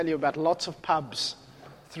Tell you about lots of pubs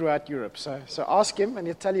throughout Europe. So ask him and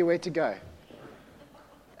he'll tell you where to go.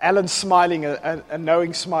 Alan's smiling, a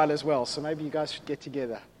knowing smile as well, so maybe you guys should get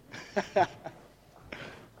together.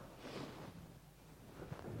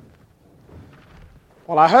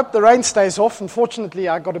 Well, I hope the rain stays off. Unfortunately,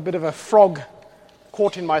 I got a bit of a frog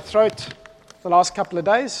caught in my throat the last couple of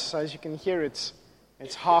days. So as you can hear, it's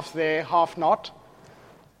half there, half not.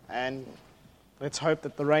 And let's hope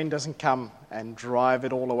that the rain doesn't come and drive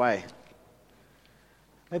it all away.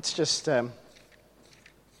 Let's just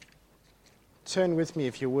turn with me,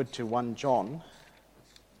 if you would, to 1 John.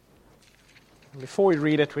 And before we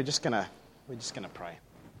read it, we're just gonna pray.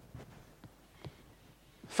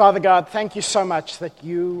 Father God, thank you so much that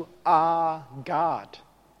you are God.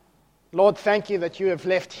 Lord, thank you that you have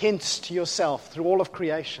left hints to yourself through all of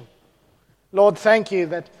creation. Lord, thank you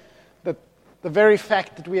that the very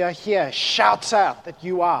fact that we are here shouts out that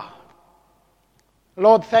you are.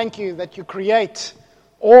 Lord, thank you that you create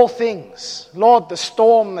all things. Lord, the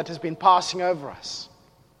storm that has been passing over us.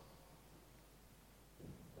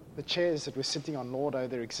 The chairs that we're sitting on, Lord, owe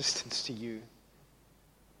their existence to you.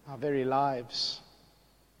 Our very lives.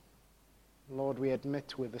 Lord, we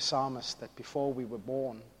admit with the psalmist that before we were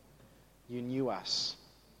born, you knew us.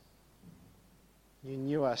 You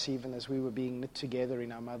knew us even as we were being knit together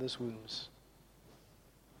in our mother's wombs.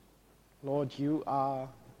 Lord, you are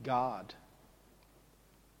God.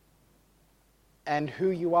 And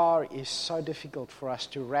who you are is so difficult for us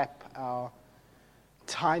to wrap our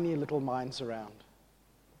tiny little minds around.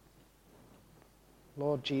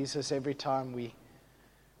 Lord Jesus, every time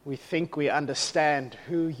we think we understand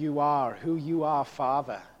who you are,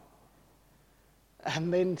 Father.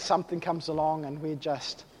 And then something comes along and we're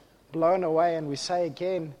just blown away and we say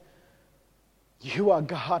again, you are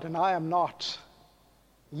God and I am not.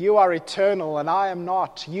 You are eternal and I am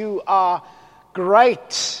not. You are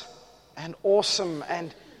great and awesome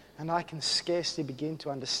and I can scarcely begin to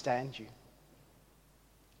understand you.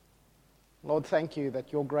 Lord, thank you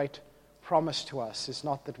that your great promise to us is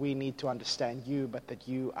not that we need to understand you, but that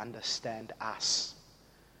you understand us.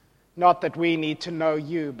 Not that we need to know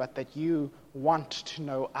you, but that you want to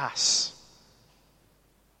know us.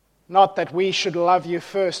 Not that we should love you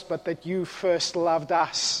first, but that you first loved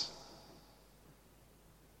us.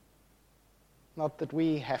 Not that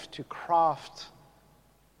we have to craft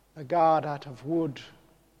a God out of wood,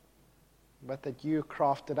 but that you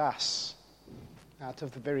crafted us out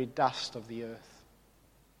of the very dust of the earth.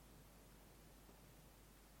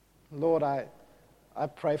 Lord, I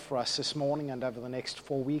pray for us this morning and over the next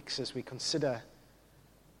 4 weeks as we consider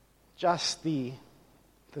just the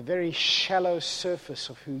very shallow surface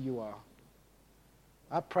of who you are.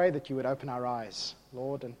 I pray that you would open our eyes,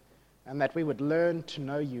 Lord, and that we would learn to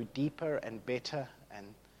know you deeper and better and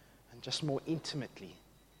just more intimately.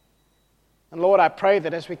 And Lord, I pray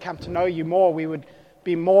that as we come to know you more, we would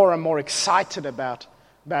be more and more excited about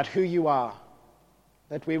who you are.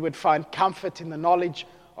 That we would find comfort in the knowledge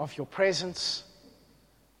of your presence,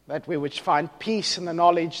 that we would find peace in the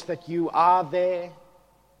knowledge that you are there,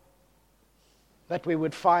 that we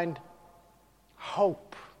would find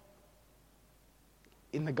hope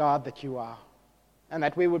in the God that you are, and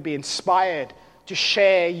that we would be inspired to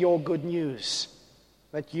share your good news,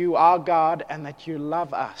 that you are God and that you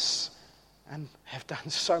love us and have done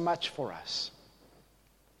so much for us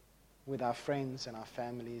with our friends and our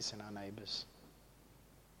families and our neighbors.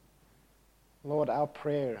 Lord, our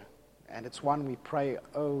prayer, and it's one we pray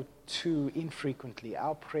too infrequently,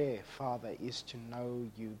 our prayer, Father, is to know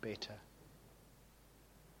you better,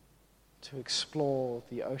 to explore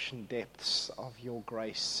the ocean depths of your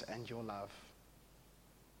grace and your love,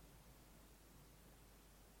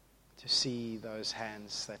 to see those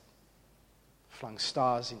hands that flung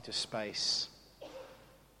stars into space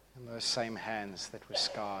and those same hands that were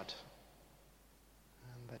scarred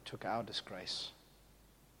and that took our disgrace.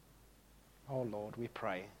 Oh Lord, we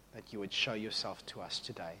pray that you would show yourself to us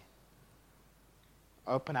today.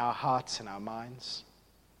 Open our hearts and our minds.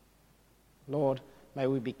 Lord, may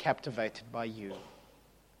we be captivated by you.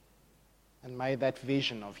 And may that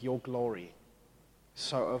vision of your glory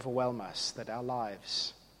so overwhelm us that our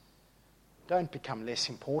lives don't become less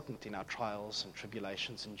important in our trials and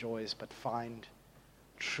tribulations and joys, but find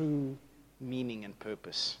true meaning and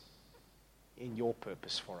purpose in your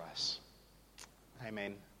purpose for us.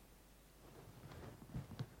 Amen.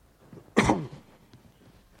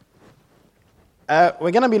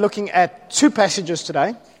 We're going to be looking at 2 passages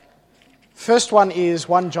today. First one is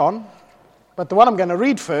 1 John, but the one I'm going to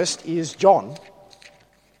read first is John,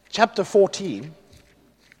 chapter 14,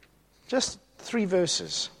 just 3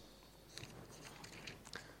 verses.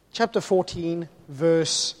 Chapter 14,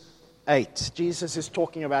 verse 8. Jesus is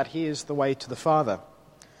talking about he is the way to the Father.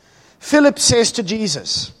 Philip says to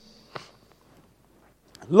Jesus,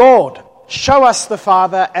 Lord, show us the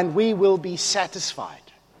Father and we will be satisfied.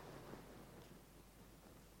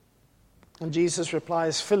 And Jesus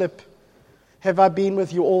replies, Philip, have I been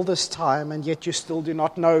with you all this time and yet you still do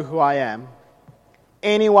not know who I am?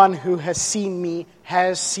 Anyone who has seen me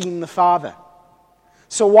has seen the Father.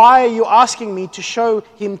 So why are you asking me to show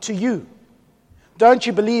him to you? Don't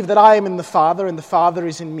you believe that I am in the Father and the Father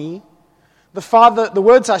is in me? The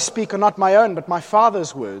words I speak are not my own, but my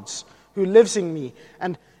Father's words, who lives in me,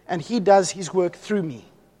 and he does his work through me.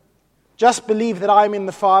 Just believe that I am in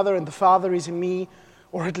the Father and the Father is in me,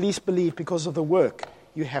 or at least believe because of the work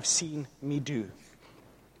you have seen me do.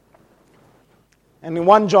 And in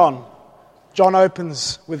 1 John, John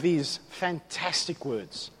opens with these fantastic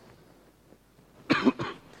words.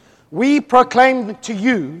 We proclaim to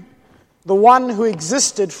you the one who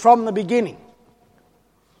existed from the beginning,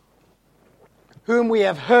 whom we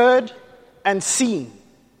have heard and seen.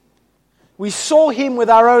 We saw him with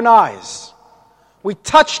our own eyes. We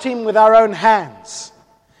touched him with our own hands.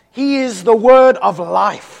 He is the word of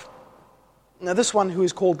life. Now this one who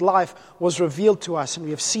is called life was revealed to us, and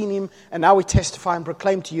we have seen him, and now we testify and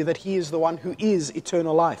proclaim to you that he is the one who is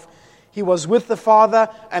eternal life. He was with the Father,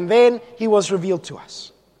 and then he was revealed to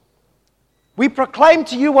us. We proclaim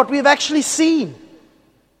to you what we have actually seen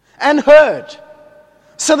and heard,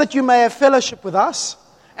 so that you may have fellowship with us,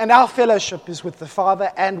 and our fellowship is with the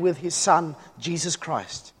Father and with his Son, Jesus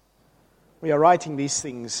Christ. We are writing these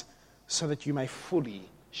things so that you may fully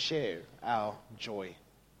share our joy.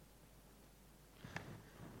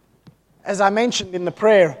 As I mentioned in the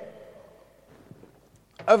prayer,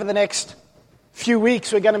 over the next few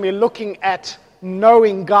weeks we're going to be looking at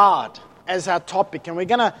knowing God as our topic. And we're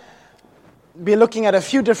going to be looking at a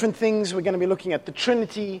few different things. We're going to be looking at the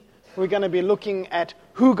Trinity. We're going to be looking at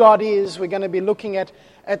who God is. We're going to be looking at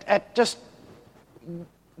just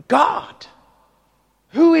God.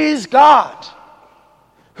 Who is God?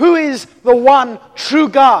 Who is the one true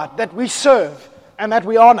God that we serve and that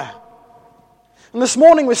we honor? And this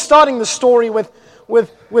morning we're starting the story with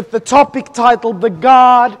the topic titled, The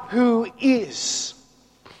God Who Is.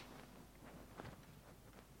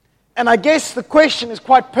 And I guess the question is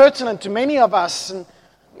quite pertinent to many of us, and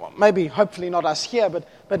maybe hopefully not us here,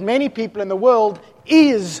 but many people in the world.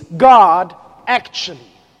 Is God actually?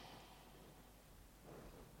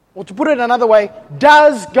 Or to put it another way,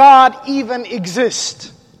 does God even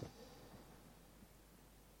exist?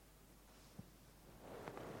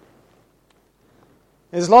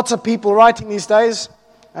 There's lots of people writing these days.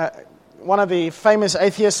 One of the famous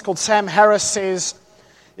atheists called Sam Harris says,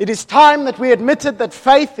 it is time that we admitted that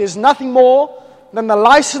faith is nothing more than the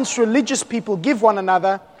license religious people give one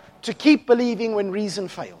another to keep believing when reason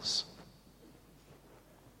fails.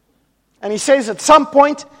 And he says at some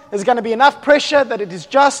point there's going to be enough pressure that it is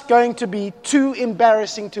just going to be too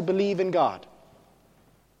embarrassing to believe in God.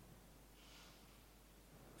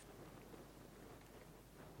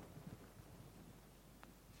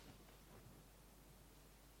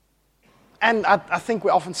 And I think we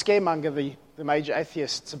often scaremonger the major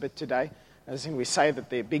atheists a bit today, as in we say that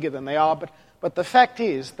they're bigger than they are. But the fact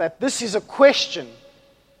is that this is a question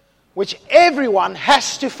which everyone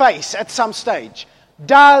has to face at some stage.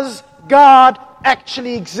 Does God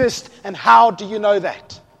actually exist, and how do you know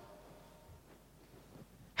that?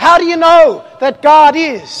 How do you know that God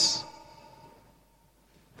is?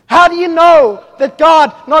 How do you know that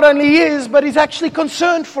God not only is, but is actually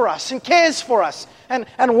concerned for us and cares for us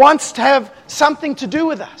and wants to have something to do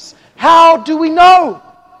with us? How do we know?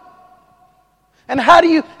 And how do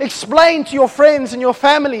you explain to your friends and your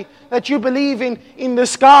family that you believe in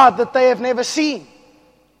this God that they have never seen?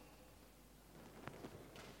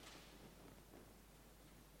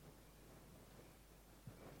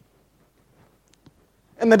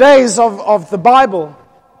 In the days of the Bible,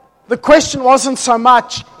 the question wasn't so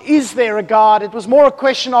much, is there a God? It was more a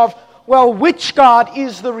question of, well, which God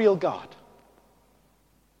is the real God?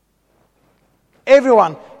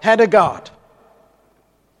 Everyone had a God.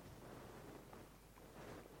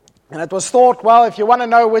 And it was thought, well, if you want to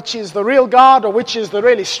know which is the real God or which is the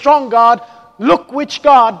really strong God, look which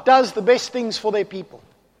God does the best things for their people.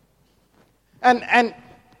 And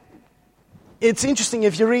it's interesting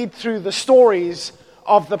if you read through the stories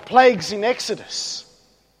of the plagues in Exodus.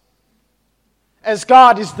 As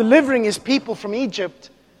God is delivering his people from Egypt,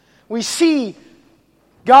 we see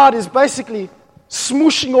God is basically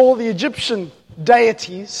smooshing all the Egyptian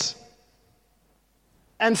deities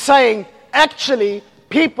and saying, actually,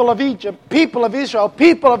 people of Egypt, people of Israel,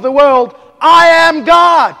 people of the world, I am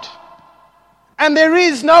God. And there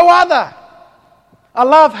is no other. I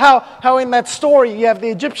love how in that story you have the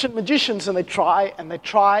Egyptian magicians and they try and they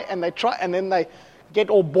try and they try and then they get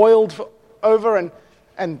all boiled over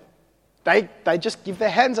and they just give their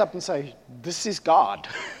hands up and say, this is God.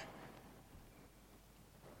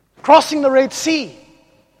 Crossing the Red Sea,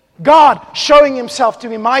 God showing himself to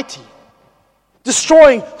be mighty.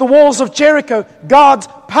 Destroying the walls of Jericho, God's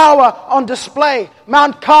power on display.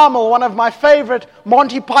 Mount Carmel, one of my favorite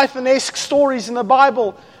Monty Python-esque stories in the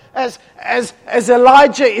Bible, as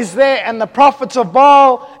Elijah is there and the prophets of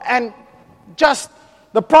Baal, and just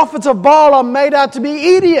the prophets of Baal are made out to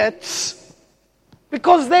be idiots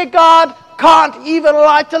because their God can't even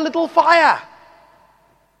light a little fire.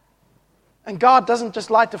 And God doesn't just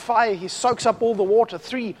light the fire, he soaks up all the water,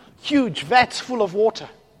 3 huge vats full of water.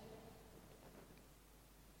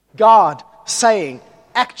 God saying,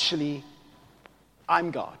 actually,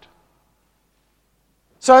 I'm God.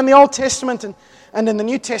 So in the Old Testament and in the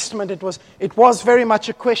New Testament, it was very much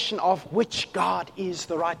a question of which God is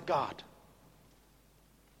the right God.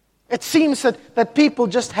 It seems that people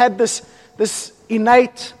just had this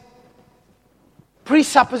innate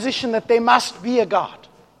presupposition that there must be a God.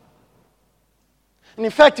 And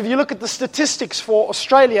in fact, if you look at the statistics for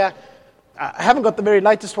Australia, I haven't got the very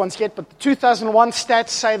latest ones yet, but the 2001 stats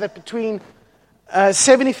say that between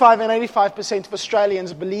 75 and 85% of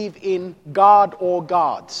Australians believe in God or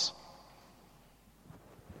gods.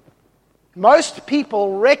 Most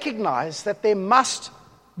people recognize that there must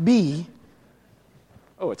be...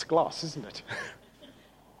 Oh, it's glass, isn't it?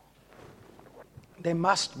 There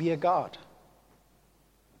must be a God.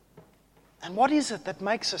 And what is it that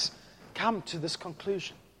makes us come to this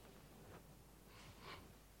conclusion?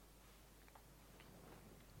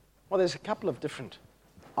 Well, there's a couple of different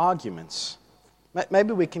arguments.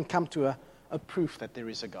 Maybe we can come to a proof that there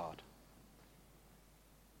is a God.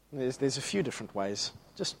 There's a few different ways.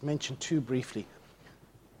 Just mention 2 briefly.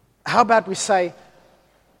 How about we say,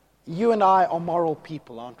 you and I are moral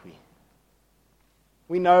people, aren't we?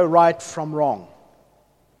 We know right from wrong.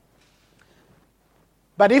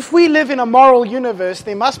 But if we live in a moral universe,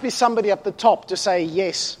 there must be somebody at the top to say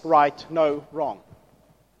yes, right, no, wrong.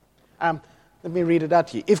 Let me read it out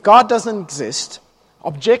to you. If God doesn't exist,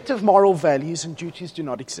 objective moral values and duties do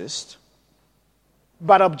not exist.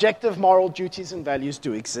 But objective moral duties and values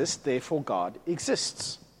do exist, therefore God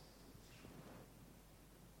exists.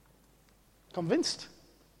 Convinced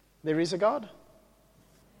there is a God?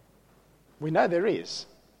 We know there is.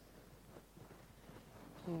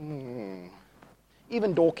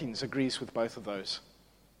 Even Dawkins agrees with both of those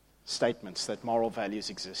statements that moral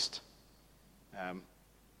values exist.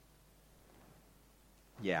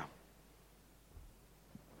 Yeah.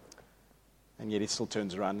 And yet he still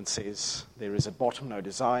turns around and says, there is at bottom no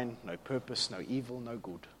design, no purpose, no evil, no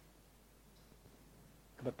good.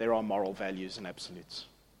 But there are moral values and absolutes.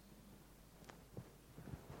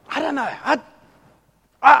 I don't know.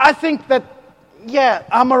 I think that,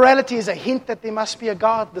 our morality is a hint that there must be a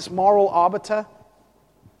God, this moral arbiter.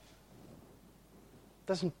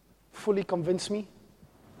 Doesn't fully convince me.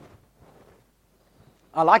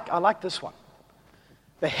 I like this one.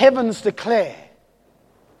 The heavens declare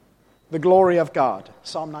the glory of God.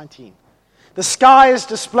 Psalm 19. The skies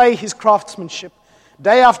display his craftsmanship.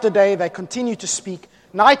 Day after day they continue to speak.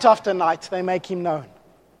 Night after night they make him known.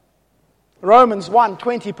 Romans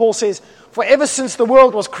 1:20, Paul says, for ever since the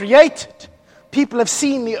world was created, people have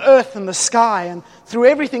seen the earth and the sky, and through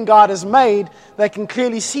everything God has made, they can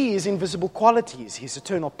clearly see his invisible qualities, his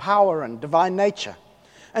eternal power and divine nature.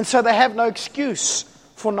 And so they have no excuse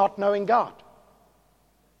for not knowing God.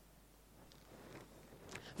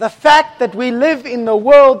 The fact that we live in the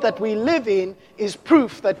world that we live in is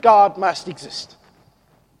proof that God must exist.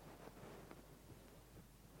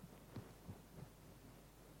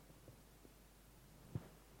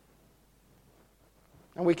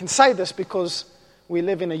 And we can say this because we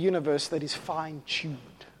live in a universe that is fine-tuned.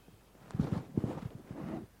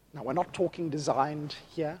 Now, we're not talking designed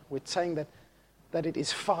here. We're saying that it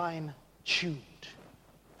is fine-tuned.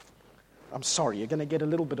 I'm sorry, you're going to get a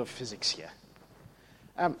little bit of physics here.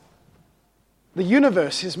 The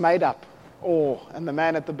universe is made up. And the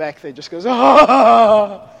man at the back there just goes,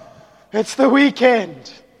 it's the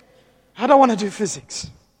weekend. I don't want to do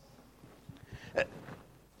physics.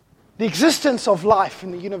 The existence of life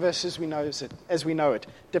in the universe as we know it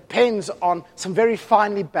depends on some very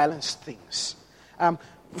finely balanced things.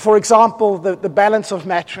 For example, the balance of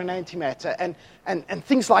matter and antimatter, and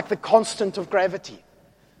things like the constant of gravity.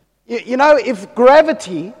 You know, if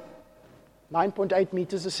gravity, 9.8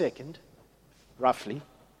 meters a second, roughly,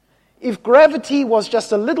 if gravity was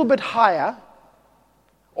just a little bit higher,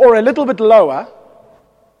 or a little bit lower.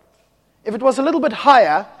 If it was a little bit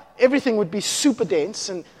higher, everything would be super dense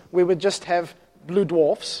and we would just have blue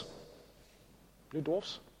dwarfs. Blue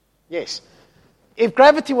dwarfs? Yes. If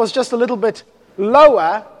gravity was just a little bit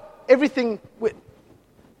lower,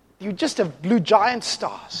 you just have blue giant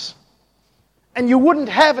stars. And you wouldn't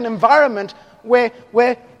have an environment where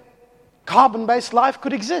carbon-based life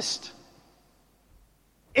could exist.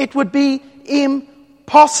 It would be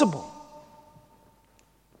impossible.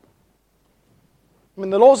 I mean,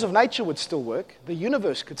 the laws of nature would still work. The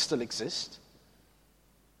universe could still exist.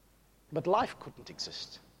 But life couldn't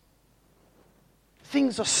exist.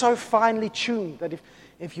 Things are so finely tuned that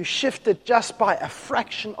if you shift it just by a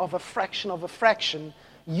fraction of a fraction of a fraction,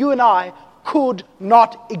 you and I could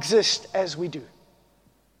not exist as we do.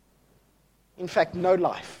 In fact, no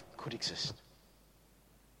life could exist.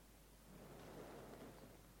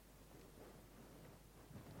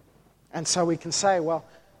 And so we can say, well,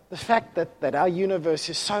 the fact that our universe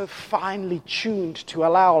is so finely tuned to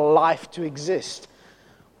allow life to exist,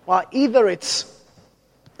 well, either it's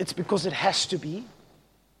because it has to be,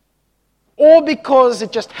 or because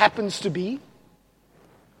it just happens to be,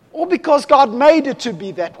 or because God made it to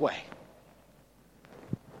be that way.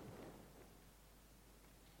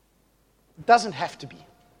 It doesn't have to be.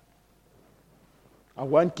 I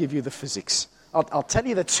won't give you the physics. I'll tell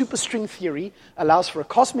you that superstring theory allows for a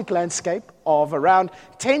cosmic landscape of around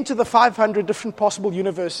 10 to the 500 different possible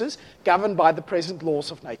universes governed by the present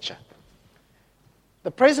laws of nature.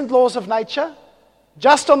 The present laws of nature,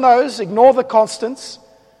 just on those, ignore the constants,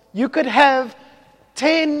 you could have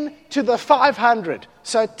 10 to the 500.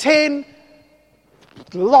 So 10,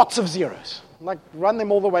 lots of zeros. Like run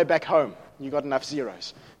them all the way back home. You got enough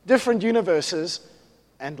zeros. Different universes,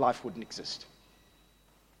 and life wouldn't exist.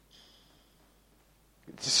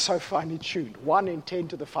 It's just so finely tuned. 1 in 10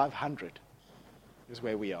 to the 500 is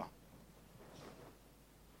where we are.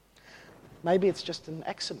 Maybe it's just an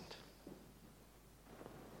accident.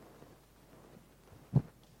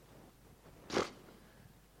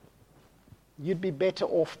 You'd be better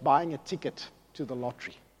off buying a ticket to the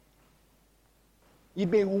lottery.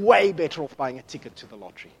 You'd be way better off buying a ticket to the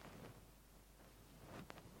lottery.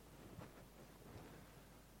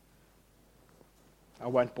 I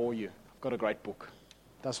won't bore you. I've got a great book.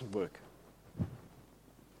 It doesn't work.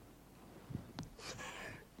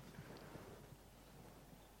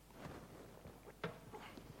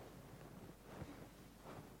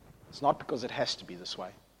 It's not because it has to be this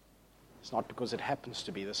way. It's not because it happens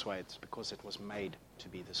to be this way. It's because it was made to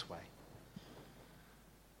be this way.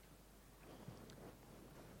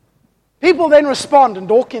 People then respond, and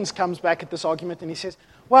Dawkins comes back at this argument and he says,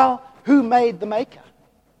 well, who made the maker?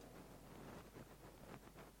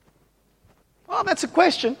 Well, that's a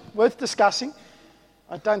question worth discussing.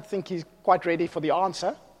 I don't think he's quite ready for the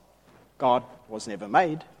answer. God was never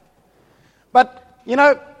made. But, you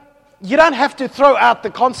don't have to throw out the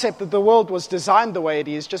concept that the world was designed the way it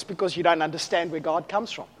is just because you don't understand where God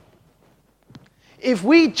comes from. If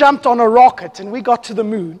we jumped on a rocket and we got to the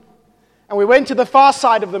moon, and we went to the far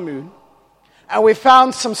side of the moon, and we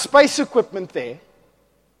found some space equipment there,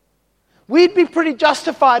 we'd be pretty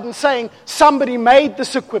justified in saying somebody made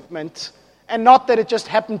this equipment and not that it just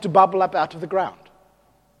happened to bubble up out of the ground.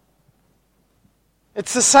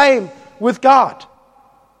 It's the same with God.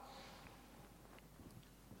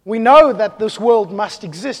 We know that this world must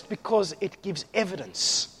exist because it gives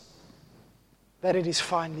evidence that it is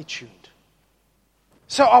finely tuned.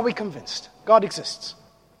 So are we convinced God exists?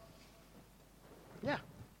 Yeah.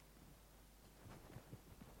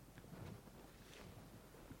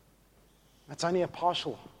 That's only a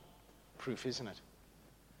partial proof, isn't it?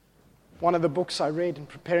 One of the books I read in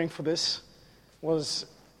preparing for this was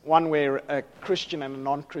one where a Christian and a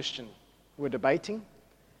non-Christian were debating.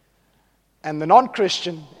 And the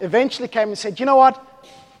non-Christian eventually came and said, you know what?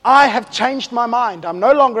 I have changed my mind. I'm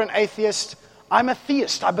no longer an atheist. I'm a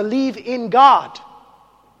theist. I believe in God.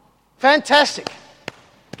 Fantastic.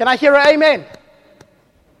 Can I hear an amen?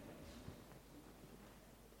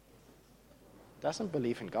 Doesn't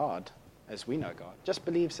believe in God as we know God. Just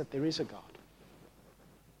believes that there is a God.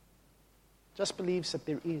 Just believes that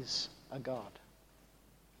there is a God.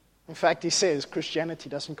 In fact, he says Christianity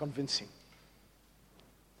doesn't convince him.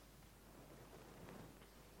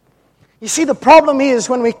 You see, the problem is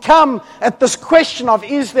when we come at this question of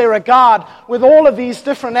is there a God with all of these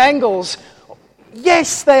different angles,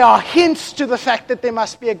 yes, they are hints to the fact that there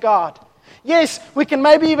must be a God. Yes, we can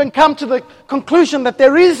maybe even come to the conclusion that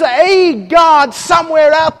there is a God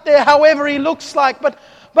somewhere out there, however he looks like,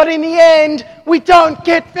 but in the end, we don't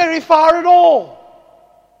get very far at all.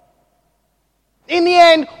 In the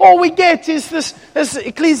end, all we get is this, as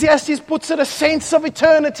Ecclesiastes puts it, a sense of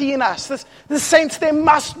eternity in us. This sense there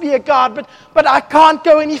must be a God, but I can't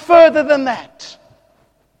go any further than that.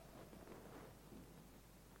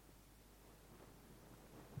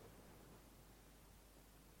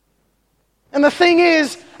 And the thing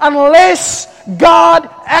is, unless God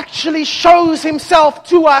actually shows Himself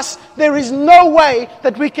to us, there is no way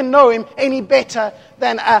that we can know Him any better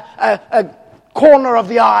than a corner of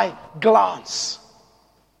the eye glance.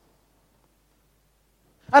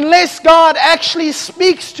 Unless God actually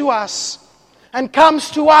speaks to us and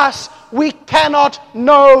comes to us, we cannot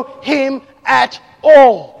know Him at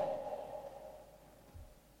all.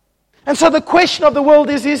 And so the question of the world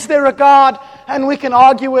is there a God? And we can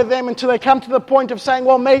argue with them until they come to the point of saying,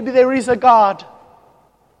 well, maybe there is a God.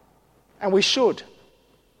 And we should.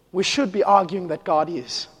 We should be arguing that God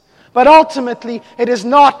is. But ultimately, it is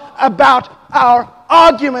not about our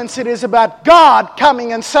arguments. It is about God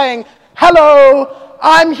coming and saying, hello,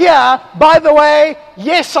 I'm here. By the way,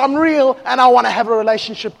 yes, I'm real, and I want to have a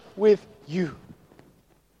relationship with you.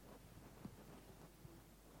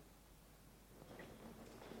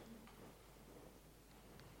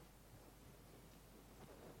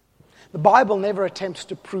 The Bible never attempts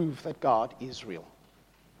to prove that God is real.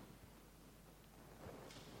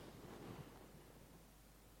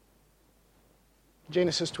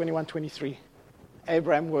 Genesis 21:23.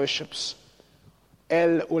 Abraham worships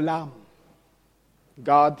El Olam,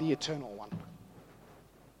 God the Eternal One.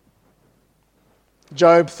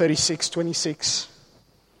 Job 36:26.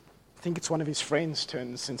 I think it's one of his friends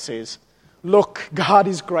turns and says, look, God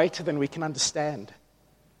is greater than we can understand.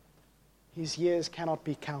 His years cannot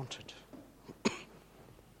be counted.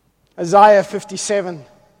 Isaiah 57,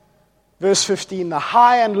 verse 15, the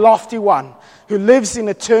high and lofty one who lives in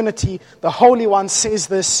eternity, the Holy One says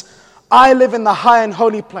this, I live in the high and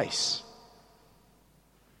holy place.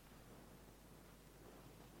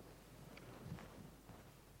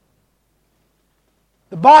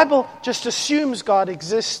 The Bible just assumes God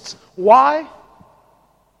exists. Why?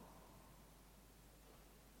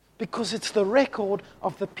 Because it's the record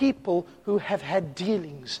of the people who have had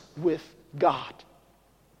dealings with God.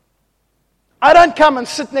 I don't come and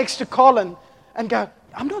sit next to Colin and go,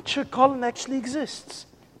 I'm not sure Colin actually exists.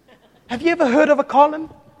 Have you ever heard of a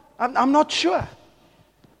Colin? I'm not sure.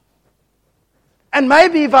 And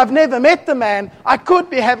maybe if I've never met the man, I could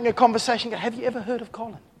be having a conversation. Go, have you ever heard of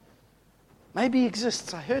Colin? Maybe he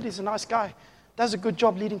exists. I heard he's a nice guy. Does a good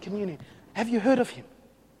job leading communion. Have you heard of him?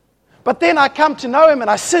 But then I come to know him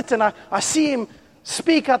and I sit and I see him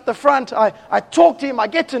speak at the front. I talk to him. I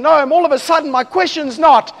get to know him. All of a sudden my question's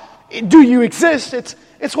not, do you exist?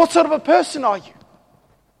 It's what sort of a person are you?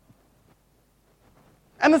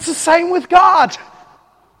 And it's the same with God.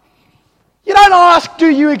 You don't ask, do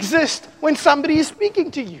you exist, when somebody is speaking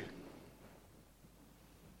to you.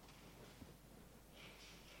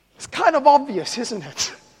 It's kind of obvious, isn't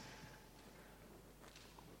it?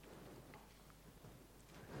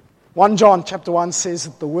 1 John chapter 1 says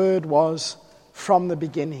that the Word was from the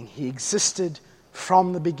beginning. He existed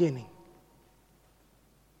from the beginning.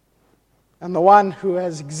 And the one who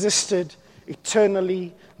has existed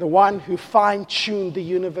eternally, the one who fine-tuned the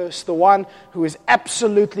universe, the one who is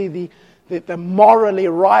absolutely the morally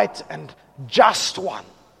right and just one,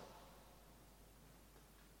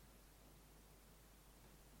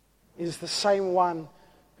 is the same one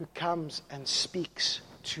who comes and speaks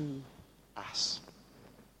to us.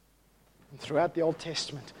 And throughout the Old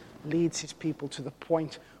Testament, leads his people to the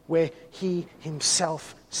point where he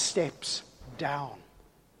himself steps down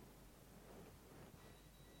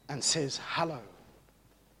and says, hello.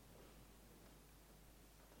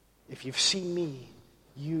 If you've seen me,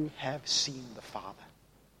 you have seen the Father.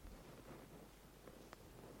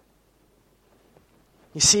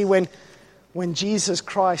 You see, when Jesus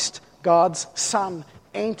Christ, God's Son,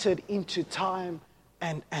 entered into time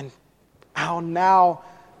and how now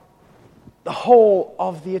the whole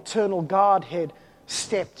of the eternal Godhead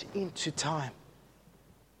stepped into time.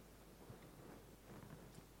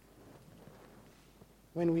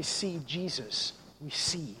 When we see Jesus, we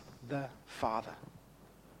see the Father.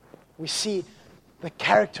 We see the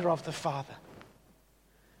character of the Father.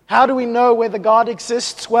 How do we know whether God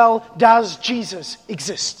exists? Well, does Jesus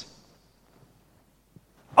exist?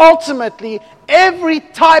 Ultimately, every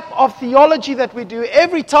type of theology that we do,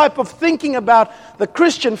 every type of thinking about the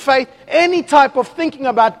Christian faith, any type of thinking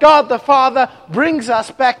about God the Father brings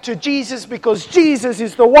us back to Jesus, because Jesus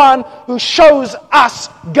is the one who shows us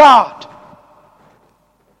God.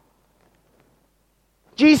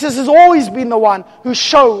 Jesus has always been the one who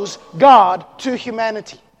shows God to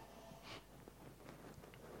humanity.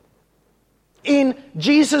 In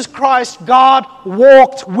Jesus Christ, God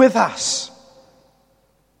walked with us.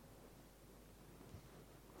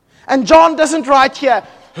 And John doesn't write here,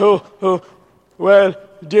 well,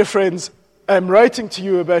 dear friends, I'm writing to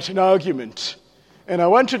you about an argument, and I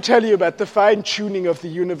want to tell you about the fine-tuning of the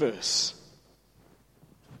universe.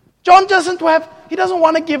 John doesn't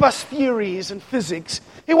want to give us theories and physics.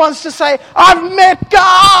 He wants to say, I've met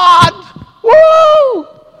God! Woo!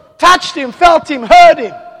 Touched Him, felt Him, heard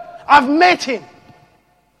Him. I've met Him.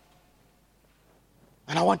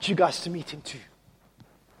 And I want you guys to meet Him too.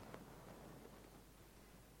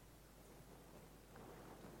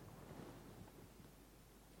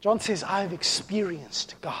 John says, I've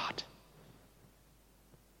experienced God.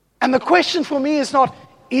 And the question for me is not,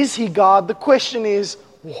 is He God? The question is,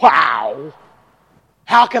 wow,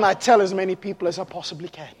 how can I tell as many people as I possibly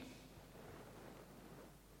can?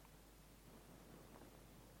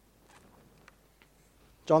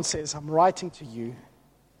 John says, I'm writing to you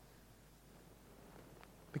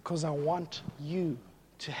because I want you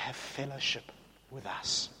to have fellowship with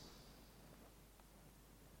us.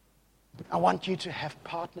 I want you to have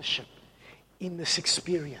partnership in this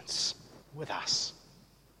experience with us.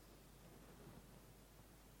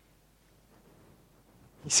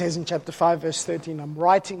 He says in chapter 5, verse 13, I'm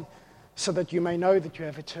writing so that you may know that you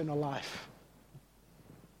have eternal life.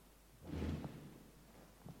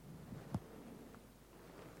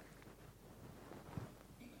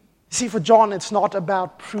 See, for John, it's not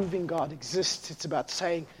about proving God exists. It's about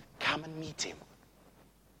saying, come and meet Him.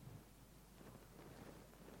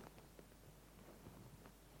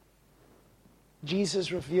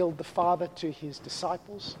 Jesus revealed the Father to His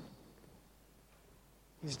disciples.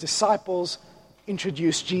 His disciples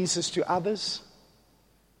introduced Jesus to others.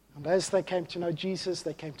 And as they came to know Jesus,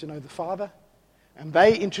 they came to know the Father. And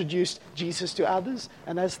they introduced Jesus to others.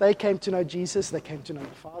 And as they came to know Jesus, they came to know the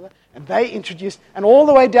Father. And they introduced, and all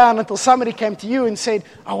the way down until somebody came to you and said,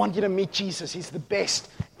 I want you to meet Jesus. He's the best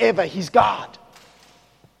ever. He's God.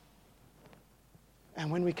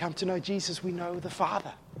 And when we come to know Jesus, we know the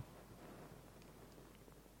Father.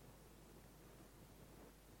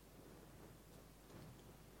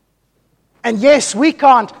 And yes, we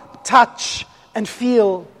can't touch and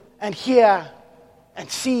feel and hear and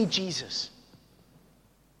see Jesus.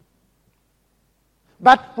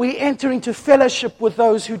 But we enter into fellowship with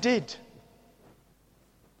those who did.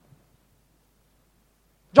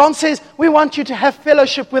 John says, we want you to have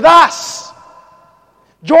fellowship with us.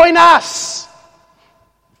 Join us.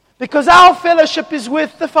 Because our fellowship is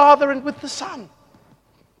with the Father and with the Son.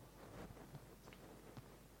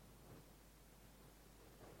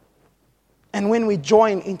 And when we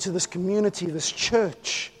join into this community, this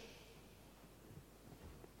church,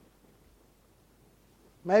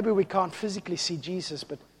 maybe we can't physically see Jesus,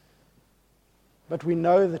 but we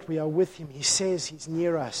know that we are with Him. He says He's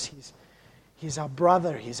near us. He's our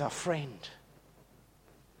brother. He's our friend.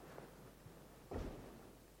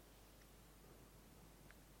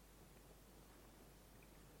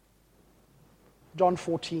 John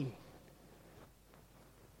 14.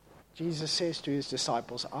 Jesus says to His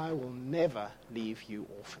disciples, I will never leave you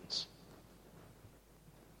orphans.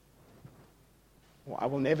 Or I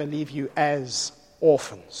will never leave you as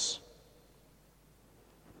orphans.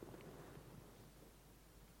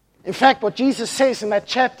 In fact, what Jesus says in that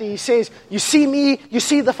chapter, He says, you see me, you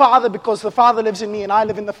see the Father because the Father lives in me and I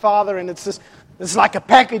live in the Father, and it's like a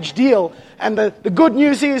package deal. And the good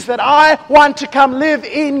news is that I want to come live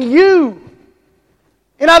in you.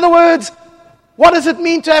 In other words, what does it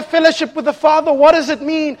mean to have fellowship with the Father? What does it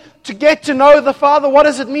mean to get to know the Father? What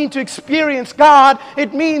does it mean to experience God?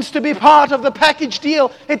 It means to be part of the package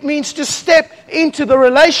deal. It means to step into the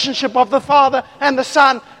relationship of the Father and the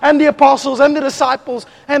Son and the apostles and the disciples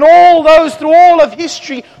and all those through all of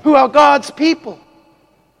history who are God's people.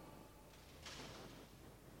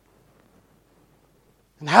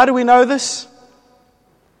 And how do we know this?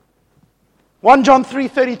 1 John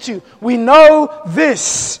 3:32. We know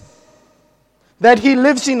this, that He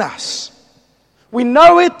lives in us. We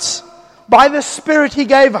know it by the Spirit He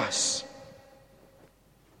gave us.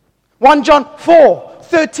 1 John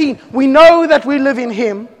 4:13. We know that we live in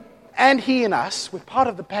Him and He in us. We're part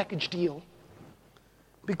of the package deal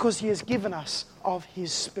because He has given us of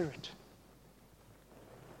His Spirit.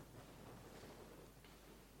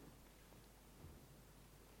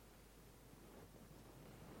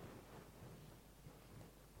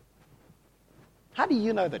 How do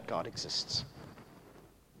you know that God exists?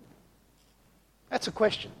 That's a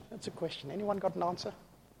question. That's a question. Anyone got an answer?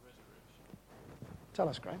 Tell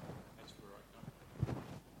us, Graham.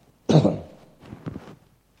 Yeah,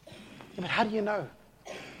 but how do you know?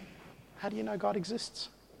 How do you know God exists?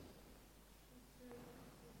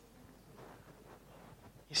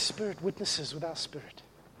 Spirit witnesses with our spirit.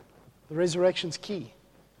 The resurrection's key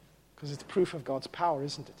because it's proof of God's power,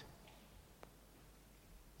 isn't it?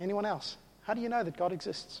 Anyone else? How do you know that God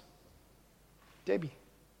exists? Debbie.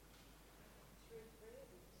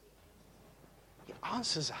 He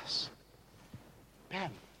answers us.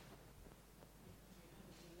 Bam.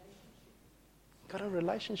 Got a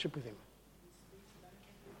relationship with him.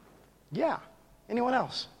 Yeah. Anyone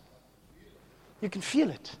else? You can feel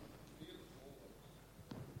it.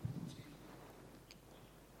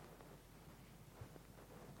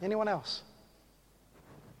 Anyone else?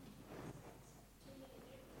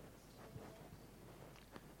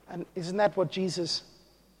 And isn't that what Jesus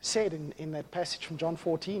said in that passage from John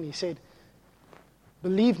 14? He said,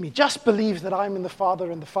 believe me, just believe that I'm in the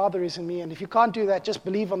Father and the Father is in me. And if you can't do that, just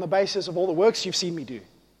believe on the basis of all the works you've seen me do.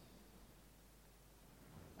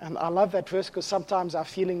 And I love that verse because sometimes our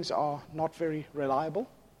feelings are not very reliable.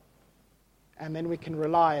 And then we can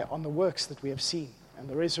rely on the works that we have seen. And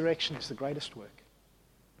the resurrection is the greatest work.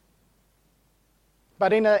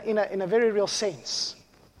 But in a very real sense,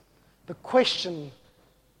 the question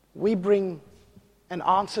we bring an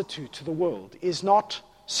answer to the world is not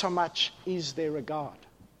so much, is there a God?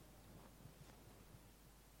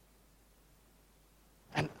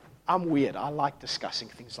 And I'm weird. I like discussing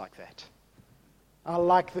things like that. I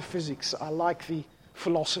like the physics. I like the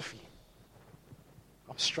philosophy.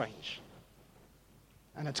 I'm strange.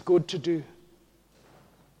 And it's good to do.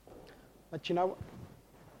 But you know what?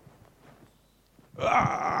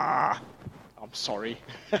 I'm sorry.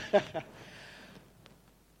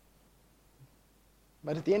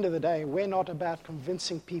 But at the end of the day, we're not about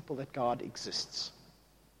convincing people that God exists.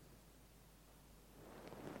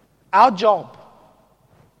 Our job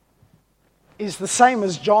is the same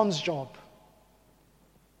as John's job,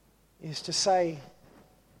 is to say,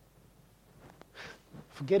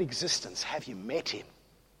 forget existence, have you met him?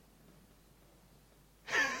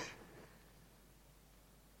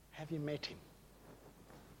 Have you met him?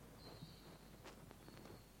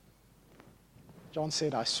 John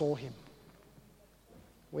said, I saw him.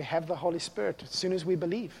 We have the Holy Spirit as soon as we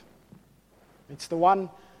believe. It's the one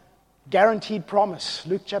guaranteed promise.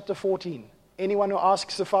 Luke chapter 14. Anyone who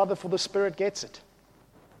asks the Father for the Spirit gets it.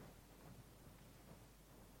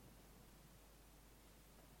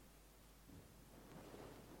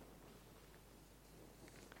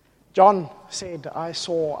 John said, I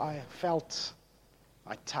saw, I felt,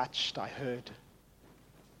 I touched, I heard.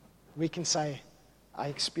 We can say, I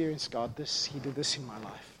experienced God this, he did this in my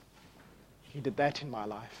life. He did that in my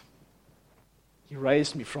life. He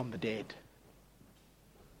raised me from the dead.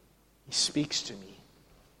 He speaks to me.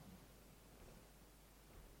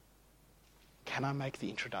 Can I make the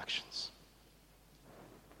introductions?